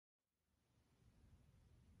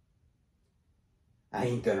I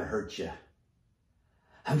ain't gonna hurt you.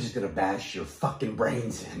 I'm just gonna bash your fucking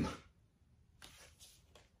brains in.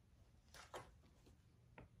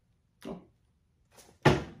 Oh,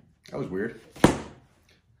 that was weird.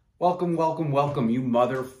 Welcome, welcome, welcome, you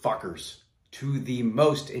motherfuckers, to the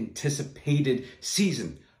most anticipated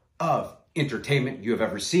season of entertainment you have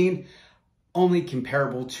ever seen. Only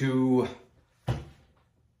comparable to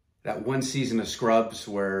that one season of Scrubs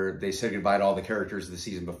where they said goodbye to all the characters of the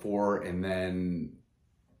season before and then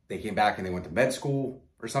they came back and they went to med school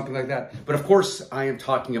or something like that. But of course, I am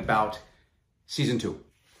talking about season 2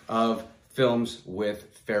 of Films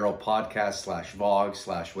with Ferrell podcast /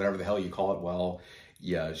 vlog / whatever the hell you call it. Well,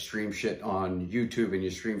 you stream shit on YouTube and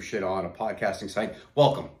you stream shit on a podcasting site.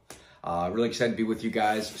 Welcome. Really excited to be with you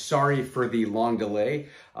guys. Sorry for the long delay.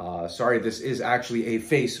 Sorry, this is actually a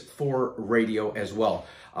face for radio as well.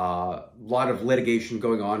 A lot of litigation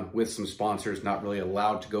going on with some sponsors. Not really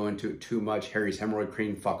allowed to go into it too much. Harry's hemorrhoid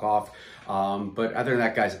cream, fuck off. But other than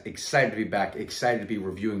that, guys, excited to be back. Excited to be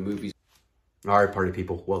reviewing movies. All right, party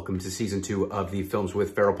people. Welcome to season 2 of the Films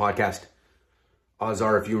with Ferrell podcast. Odds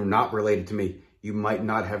are, if you're not related to me, you might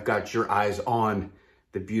not have got your eyes on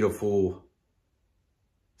the beautiful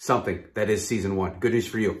something that is season 1. Good news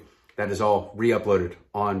for you. That is all re-uploaded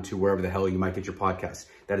onto wherever the hell you might get your podcast.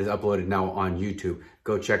 That is uploaded now on YouTube.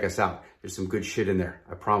 Go check us out. There's some good shit in there.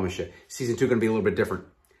 I promise you. Season 2 is going to be a little bit different.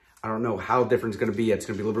 I don't know how different it's going to be yet. It's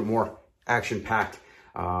going to be a little bit more action-packed.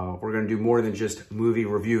 We're going to do more than just movie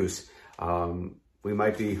reviews. We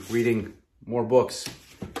might be reading more books.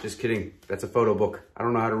 Just kidding. That's a photo book. I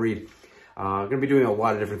don't know how to read. I'm going to be doing a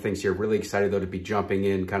lot of different things here. Really excited, though, to be jumping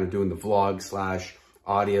in, kind of doing the vlog /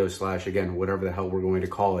 audio / again, whatever the hell we're going to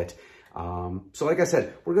call it. So like I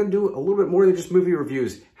said, we're going to do a little bit more than just movie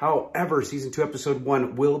reviews. However, season 2, episode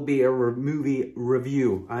 1 will be a movie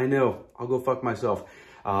review. I know, I'll go fuck myself.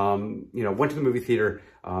 Went to the movie theater,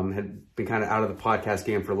 had been kind of out of the podcast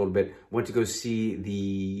game for a little bit. Went to go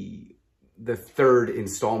see the third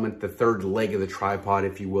installment, the third leg of the tripod,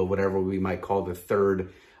 if you will, whatever we might call the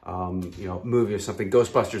third, movie or something.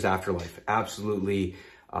 Ghostbusters Afterlife. Absolutely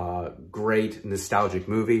great, nostalgic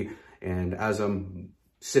movie. And as I'm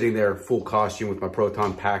sitting there full costume with my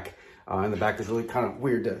proton pack in the back, it's really kind of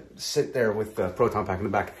weird to sit there with the proton pack in the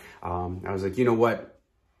back. I was like, you know what?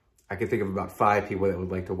 I can think of about 5 people that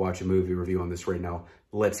would like to watch a movie review on this right now.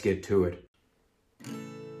 Let's get to it.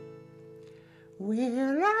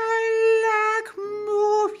 Well, I like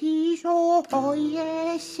movies, oh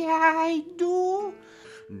yes I do.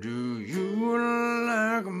 Do you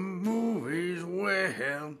like movies?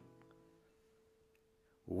 Well,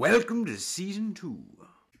 welcome to season 2.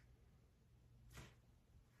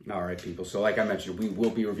 All right, people. So like I mentioned, we will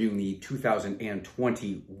be reviewing the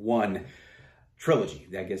 2021 trilogy.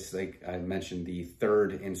 I guess, like I mentioned, the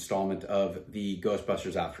third installment of the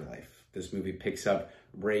Ghostbusters Afterlife. This movie picks up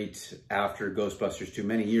right after Ghostbusters 2,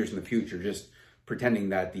 many years in the future, just pretending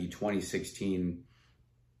that the 2016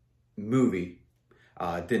 movie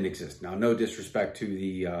didn't exist. Now, no disrespect to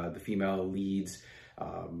the female leads,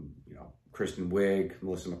 Kristen Wiig,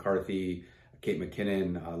 Melissa McCarthy, Kate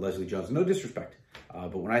McKinnon, Leslie Jones. No disrespect.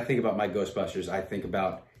 But when I think about my Ghostbusters, I think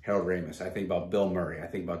about Harold Ramis. I think about Bill Murray. I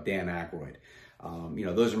think about Dan Aykroyd.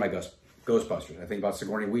 Those are my Ghostbusters. I think about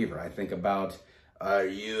Sigourney Weaver. I think about, are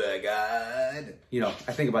you a god?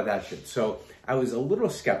 I think about that shit. So I was a little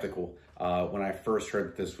skeptical when I first heard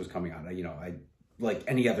that this was coming out. I like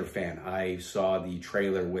any other fan, I saw the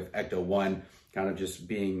trailer with Ecto-1 kind of just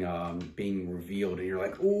being revealed, and you're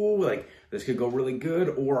like, oh, like this could go really good,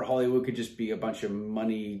 or Hollywood could just be a bunch of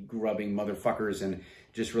money grubbing motherfuckers and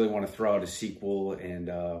just really want to throw out a sequel and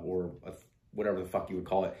whatever the fuck you would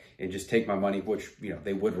call it, and just take my money, which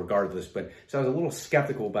they would regardless. But so I was a little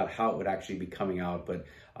skeptical about how it would actually be coming out, but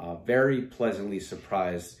very pleasantly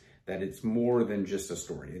surprised that it's more than just a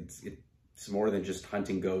story. It's more than just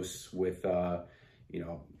hunting ghosts with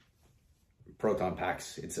proton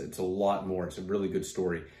packs. It's a lot more. It's a really good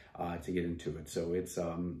story to get into it. So it's,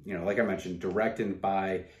 like I mentioned, directed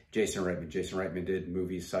by Jason Reitman. Jason Reitman did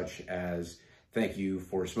movies such as Thank You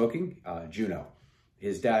for Smoking, Juno.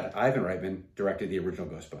 His dad, Ivan Reitman, directed the original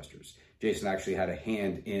Ghostbusters. Jason actually had a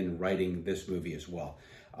hand in writing this movie as well.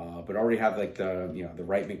 But already have like the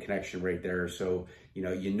Reitman connection right there. So, he's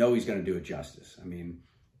going to do it justice. I mean,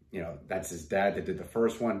 that's his dad that did the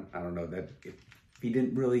first one. I don't know that if he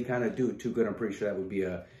didn't really kind of do it too good, I'm pretty sure that would be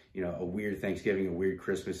a weird Thanksgiving, a weird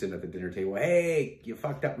Christmas sitting at the dinner table. Hey, you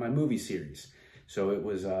fucked up my movie series. So it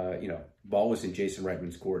was, ball was in Jason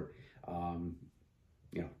Reitman's court,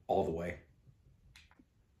 all the way.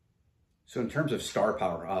 So in terms of star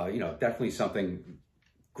power, definitely something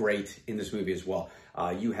great in this movie as well.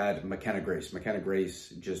 You had McKenna Grace. McKenna Grace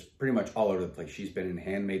just pretty much all over the place. She's been in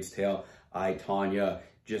Handmaid's Tale, I, Tonya,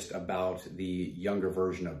 just about the younger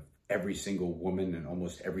version of every single woman in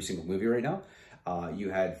almost every single movie right now. You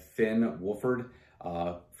had Finn Wolfhard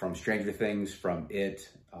from Stranger Things, from It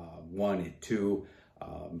 1, It 2,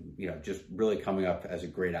 you know, just really coming up as a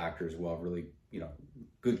great actor as well. Really, you know,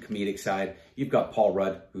 good comedic side. You've got Paul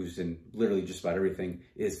Rudd, who's in literally just about everything,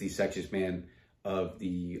 is the sexiest man of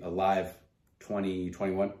the Alive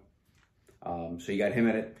 2021. So you got him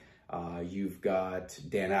in it. You've got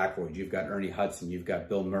Dan Aykroyd, you've got Ernie Hudson, you've got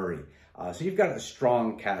Bill Murray. So you've got a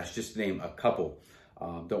strong cast, just to name a couple.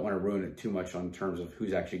 Don't want to ruin it too much on terms of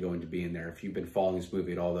who's actually going to be in there. If you've been following this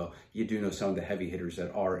movie at all, though, you do know some of the heavy hitters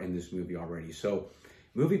that are in this movie already. So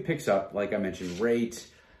movie picks up, like I mentioned, right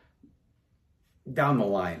down the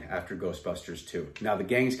line after Ghostbusters 2. Now, the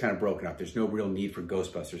gang's kind of broken up. There's no real need for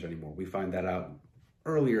Ghostbusters anymore. We find that out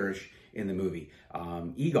earlier-ish in the movie.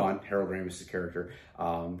 Egon, Harold Ramis' character,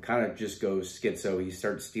 kind of just goes schizo. He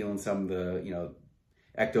starts stealing some of the, you know,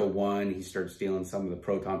 Ecto-1. He starts stealing some of the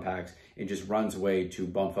proton packs and just runs away to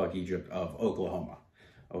bumfuck Egypt of Oklahoma.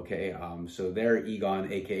 Okay, so there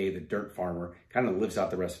Egon, aka the dirt farmer, kind of lives out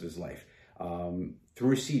the rest of his life.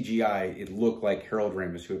 Through CGI, it looked like Harold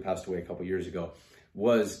Ramis, who had passed away a couple years ago,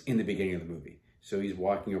 was in the beginning of the movie. So he's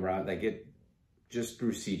walking around, like, it just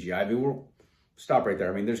through CGI. I mean, we'll stop right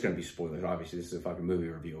there. I mean, there's going to be spoilers. Obviously, this is a fucking movie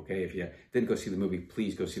review, okay? If you didn't go see the movie,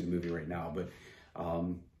 please go see the movie right now. But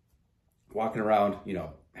walking around, you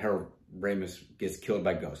know, Harold Ramis gets killed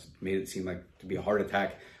by ghosts. Made it seem like to be a heart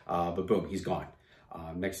attack, but boom, he's gone.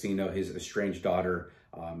 Next thing you know, his estranged daughter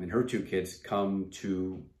and her 2 kids come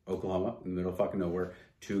to Oklahoma, in the middle of fucking nowhere,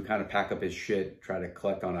 to kind of pack up his shit, try to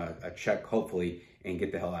collect on a check, hopefully, and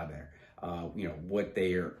get the hell out of there. You know, what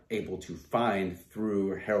they are able to find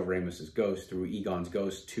through Harold Ramis' ghost, through Egon's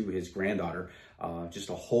ghost to his granddaughter, just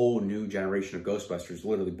a whole new generation of Ghostbusters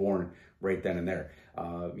literally born right then and there.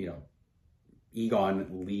 You know,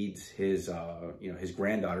 Egon leads his, you know, his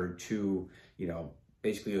granddaughter to, you know,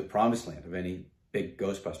 basically the promised land of any big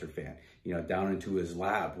Ghostbuster fan, you know, down into his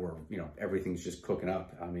lab where, you know, everything's just cooking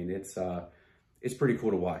up. I mean, it's pretty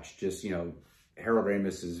cool to watch. Just, you know, Harold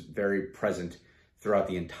Ramis is very present throughout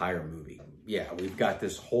the entire movie. Yeah, we've got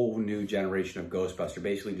this whole new generation of Ghostbuster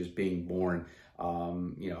basically just being born.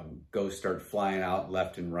 You know, ghosts start flying out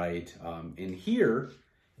left and right. And here,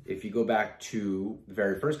 if you go back to the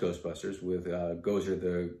very first Ghostbusters with Gozer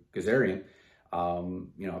the Gazarian,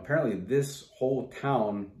 you know, apparently this whole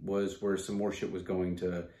town was where some more shit was going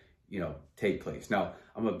to, you know, take place. Now,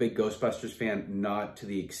 I'm a big Ghostbusters fan, not to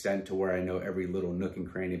the extent to where I know every little nook and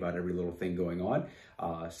cranny about every little thing going on.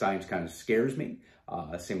 Science kind of scares me.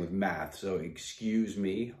 Same with math. So excuse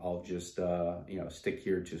me. I'll just, you know, stick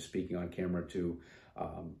here to speaking on camera to,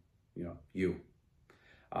 you know, you.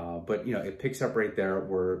 But, you know, it picks up right there.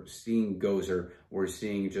 We're seeing Gozer. We're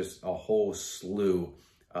seeing just a whole slew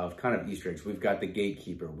of kind of Easter eggs. We've got the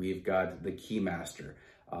gatekeeper. We've got the keymaster.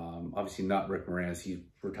 Obviously not Rick Moranis. He's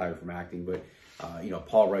retired from acting, but, you know,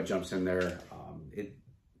 Paul Rudd jumps in there.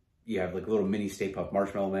 You have like little mini Stay Puft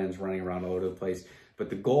Marshmallow Mans running around all over the place. But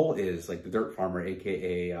the goal is like the dirt farmer,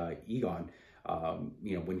 aka Egon,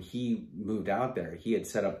 you know, when he moved out there, he had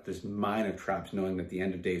set up this mine of traps knowing that the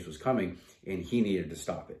end of days was coming and he needed to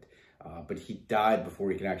stop it. But he died before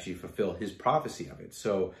he could actually fulfill his prophecy of it.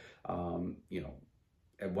 So, you know,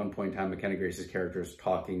 at one point in time, McKenna Grace's character is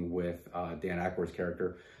talking with Dan Aykroyd's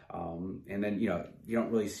character. And then, you know, you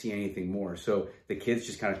don't really see anything more. So the kids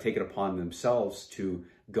just kind of take it upon themselves to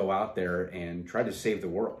go out there and try to save the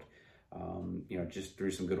world. You know, just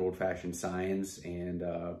through some good old-fashioned science and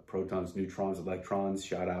protons, neutrons, electrons.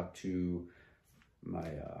 Shout out to my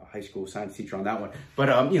high school science teacher on that one.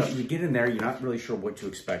 But, you know, you get in there, you're not really sure what to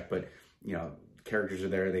expect, but, you know, characters are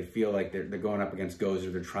there. They feel like they're going up against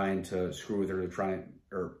Gozer. They're trying to screw with her. They're trying,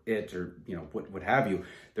 or it, or, you know, what have you.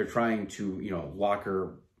 They're trying to, you know,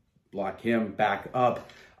 lock him back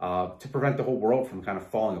up to prevent the whole world from kind of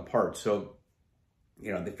falling apart. So,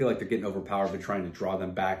 you know, they feel like they're getting overpowered. They're trying to draw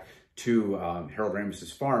them back to Harold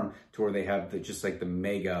Ramis' farm, to where they have just like the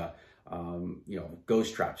mega, you know,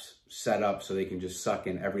 ghost traps set up so they can just suck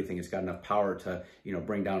in everything. It's got enough power to, you know,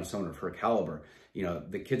 bring down someone of her caliber. You know,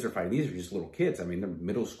 the kids are fighting. These are just little kids. I mean, they're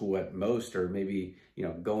middle school at most, or maybe, you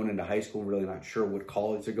know, going into high school, really not sure what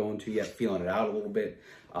college they're going to yet, feeling it out a little bit,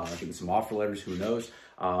 getting some offer letters, who knows.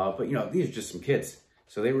 But, you know, these are just some kids.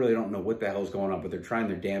 So they really don't know what the hell's going on, but they're trying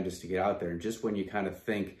their damnedest to get out there. And just when you kind of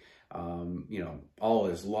think, you know, all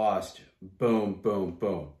is lost, boom, boom,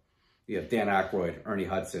 boom. You have Dan Aykroyd, Ernie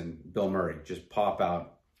Hudson, Bill Murray just pop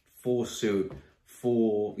out, full suit,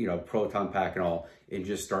 full, you know, proton pack and all, and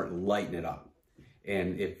just start lighting it up.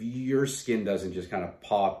 And if your skin doesn't just kind of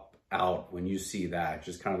pop out when you see that,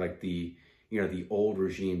 just kind of like the, you know, the old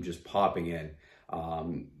regime just popping in,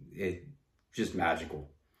 it just magical.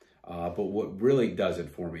 But what really does it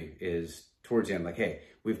for me is towards the end, like, hey,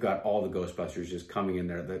 we've got all the Ghostbusters just coming in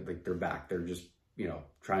there, like they're back. They're just, you know,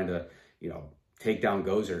 trying to, you know, take down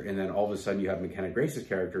Gozer. And then all of a sudden you have McKenna Grace's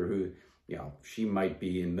character who, you know, she might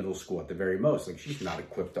be in middle school at the very most. Like, she's not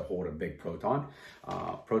equipped to hold a big proton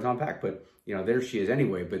pack, but, you know, there she is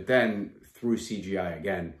anyway. But then through CGI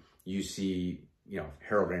again, you see, you know,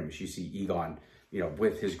 Harold Ramis, you see Egon, you know,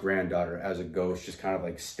 with his granddaughter as a ghost, just kind of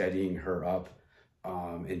like steadying her up,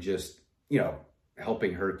 and just, you know,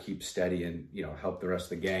 helping her keep steady and, you know, help the rest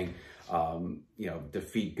of the gang, you know,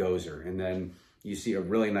 defeat Gozer. And then you see a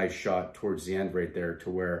really nice shot towards the end right there to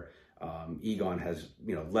where Egon has,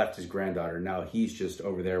 you know, left his granddaughter. Now he's just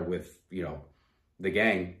over there with, you know, the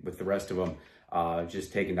gang, with the rest of them,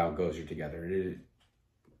 just taking down Gozer together. It is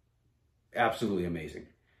absolutely amazing.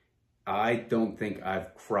 I don't think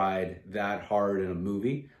I've cried that hard in a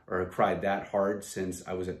movie, or cried that hard since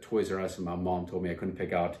I was at Toys R Us and my mom told me I couldn't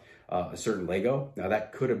pick out a certain Lego. Now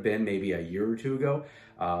that could have been maybe a year or two ago,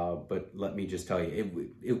 but let me just tell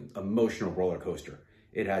you, it emotional roller coaster.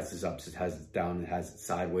 It has its ups, it has its downs, it has its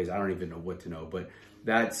sideways. I don't even know what to know, but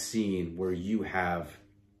that scene where you have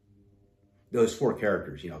those four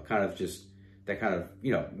characters, you know, kind of just, that kind of,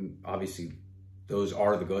 you know, obviously those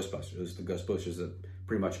are the Ghostbusters. Those are the Ghostbusters that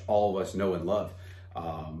pretty much all of us know and love.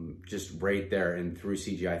 Just right there, and through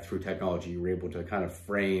CGI, through technology, you were able to kind of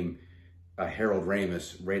frame Harold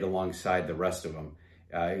Ramis right alongside the rest of them.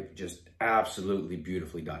 Just absolutely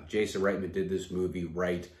beautifully done. Jason Reitman did this movie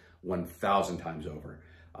right 1,000 times over.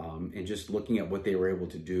 And just looking at what they were able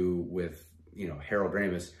to do with, you know, Harold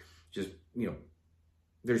Ramis, just, you know,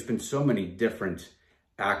 there's been so many different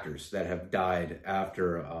actors that have died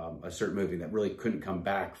after a certain movie that really couldn't come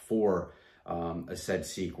back for a said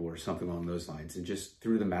sequel or something along those lines. And just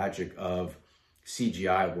through the magic of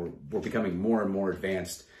CGI, we're becoming more and more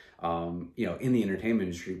advanced, you know, in the entertainment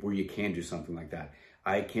industry, where you can do something like that.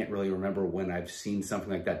 I can't really remember when I've seen something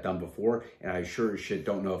like that done before, and I sure as shit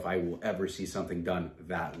don't know if I will ever see something done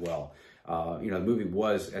that well. You know, the movie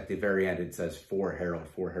was, at the very end, it says for Harold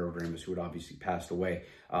Ramis, who had obviously passed away.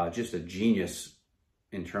 Just a genius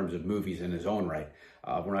in terms of movies in his own right.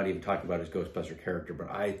 We're not even talking about his Ghostbuster character, but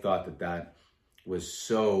I thought that was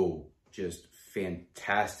so just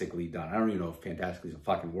fantastically done. I don't even know if fantastically is a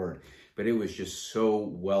fucking word, but it was just so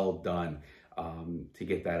well done to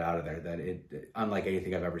get that out of there, that it, unlike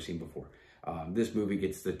anything I've ever seen before. This movie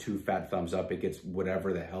gets the 2 fat thumbs up. It gets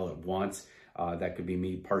whatever the hell it wants. That could be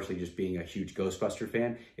me partially just being a huge Ghostbuster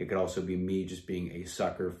fan. It could also be me just being a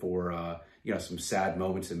sucker for, you know, some sad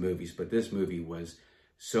moments in movies. But this movie was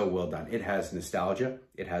so well done. It has nostalgia.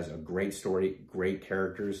 It has a great story, great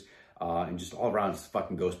characters, and just all around, it's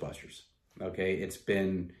fucking Ghostbusters. Okay, it's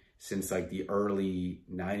been since like the early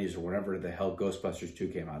 90s or whenever the hell Ghostbusters 2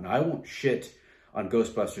 came out. Now, I won't shit on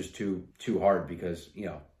Ghostbusters 2 too hard because, you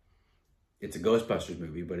know, it's a Ghostbusters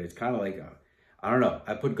movie, but it's kind of like, I don't know.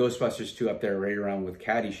 I put Ghostbusters 2 up there right around with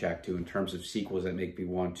Caddyshack 2 in terms of sequels that make me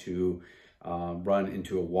want to run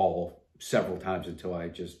into a wall several times until I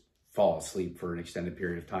just fall asleep for an extended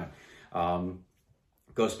period of time.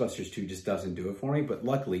 Ghostbusters 2 just doesn't do it for me, but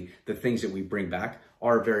luckily the things that we bring back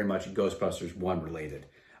are very much Ghostbusters 1 related.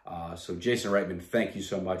 So Jason Reitman, thank you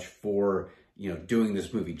so much for, you know, doing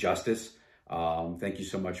this movie justice. Thank you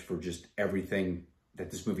so much for just everything that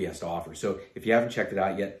this movie has to offer. So if you haven't checked it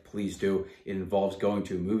out yet, please do. It involves going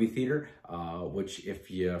to a movie theater, which if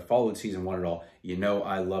you followed season 1 at all, you know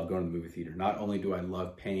I love going to the movie theater. Not only do I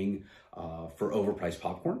love paying for overpriced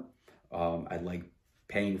popcorn, I like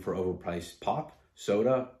paying for overpriced pop,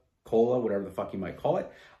 soda, cola, whatever the fuck you might call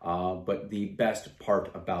it. But the best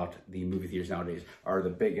part about the movie theaters nowadays are the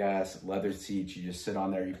big ass leather seats. You just sit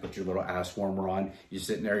on there, you put your little ass warmer on, you're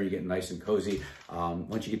sitting there, you get nice and cozy.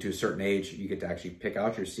 Once you get to a certain age, you get to actually pick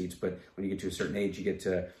out your seats. But when you get to a certain age, you get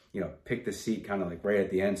to, you know, pick the seat kind of like right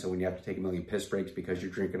at the end. So when you have to take a million piss breaks because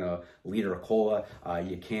you're drinking a liter of cola,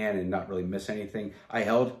 you can and not really miss anything. I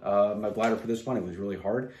held my bladder for this one. It was really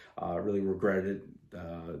hard. Really regretted it,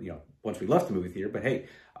 you know, once we left the movie theater. But hey,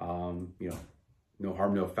 you know, no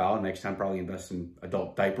harm, no foul. Next time, probably invest in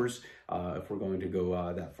adult diapers if we're going to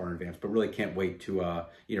go that far in advance. But really can't wait to,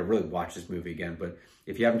 you know, really watch this movie again. But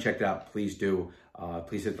if you haven't checked it out, please do.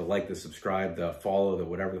 Please hit the like, the subscribe, the follow, the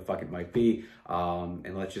whatever the fuck it might be.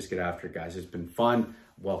 And let's just get after it, guys. It's been fun.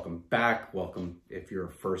 Welcome back. Welcome if you're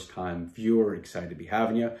a first-time viewer. Excited to be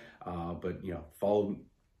having you. But, you know, follow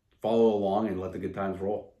along and let the good times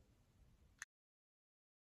roll.